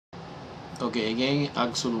Okay, again,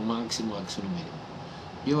 absolute maximum, absolute minimum.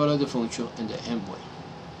 You evaluate the function and the endpoint.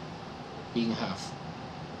 Being half.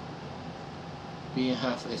 Being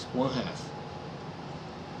half is 1/2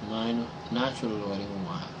 minus natural logarithm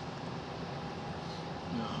 1/2.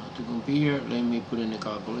 Now, to compare, let me put in the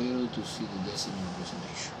calculator to see the decimal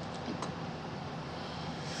approximation.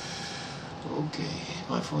 Okay,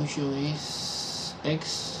 my function is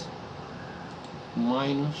x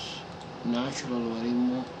minus natural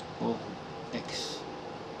logarithm of x.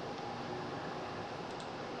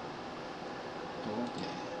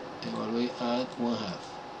 Okay, evaluate at 1/2.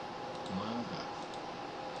 1/2.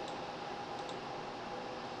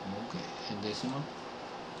 Okay, and decimal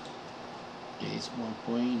is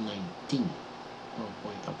 1.19.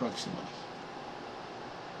 Approximately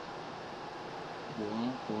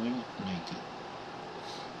 1.19.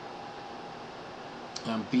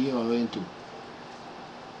 And p evaluating 2.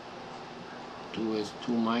 2 is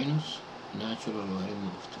 2 minus natural logarithm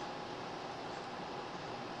of 2.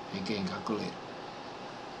 Again, calculate.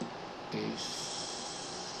 Is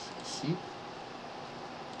see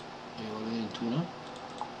evaluating 2 now.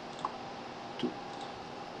 2.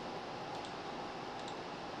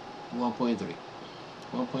 1.3.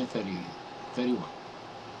 1.31.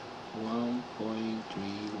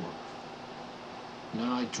 1.31.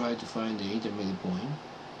 Now I try to find the intermediate point.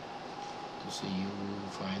 So you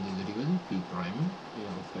find the derivative p prime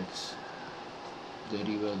of x.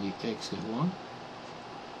 Derivative x is 1,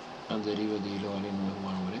 and derivative logarithm is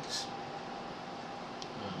 1 over x.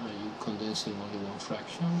 You condensing only one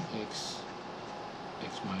fraction, x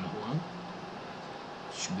minus 1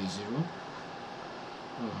 should be 0.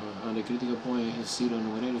 And the critical point is 0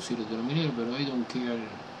 numerator, 0 denominator, but I don't care.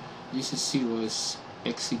 This is 0, is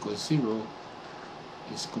x equals 0,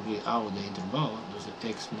 is completely out of the interval. Those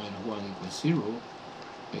x minus 1 equals 0,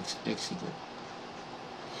 x equal.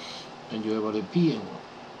 And you evaluate p and 1.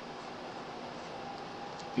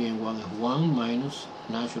 P and 1 is 1 minus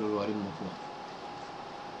natural logarithm of 1.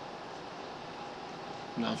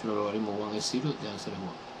 Natural logarithm of 1 is 0, the answer is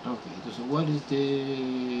 1. Okay, so what is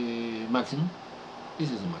the maximum?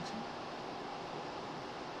 This is the maximum.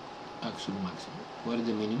 Absolute maximum. What is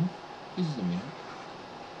the minimum? This is the minimum.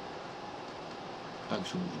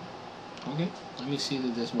 Absolute minimum. Okay, let me see the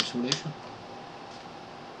decimal simulation.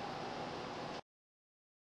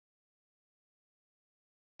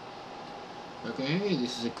 Okay,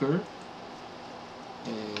 this is a curve.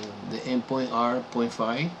 The endpoint are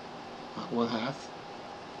 0.5, 1/2,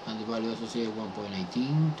 and the value associated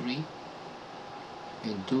 1.18, 3,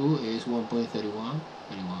 and 2 is 1.31, 31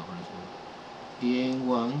 and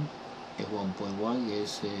 1 is 1.1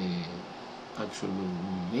 is absolute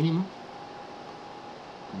minimum.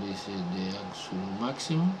 This is the absolute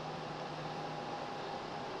maximum,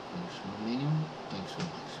 absolute minimum,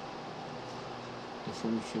 absolute maximum. The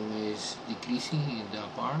function is decreasing in that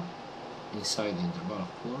part, inside the interval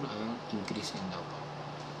of course, and increasing in that part.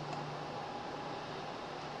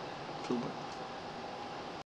 Super.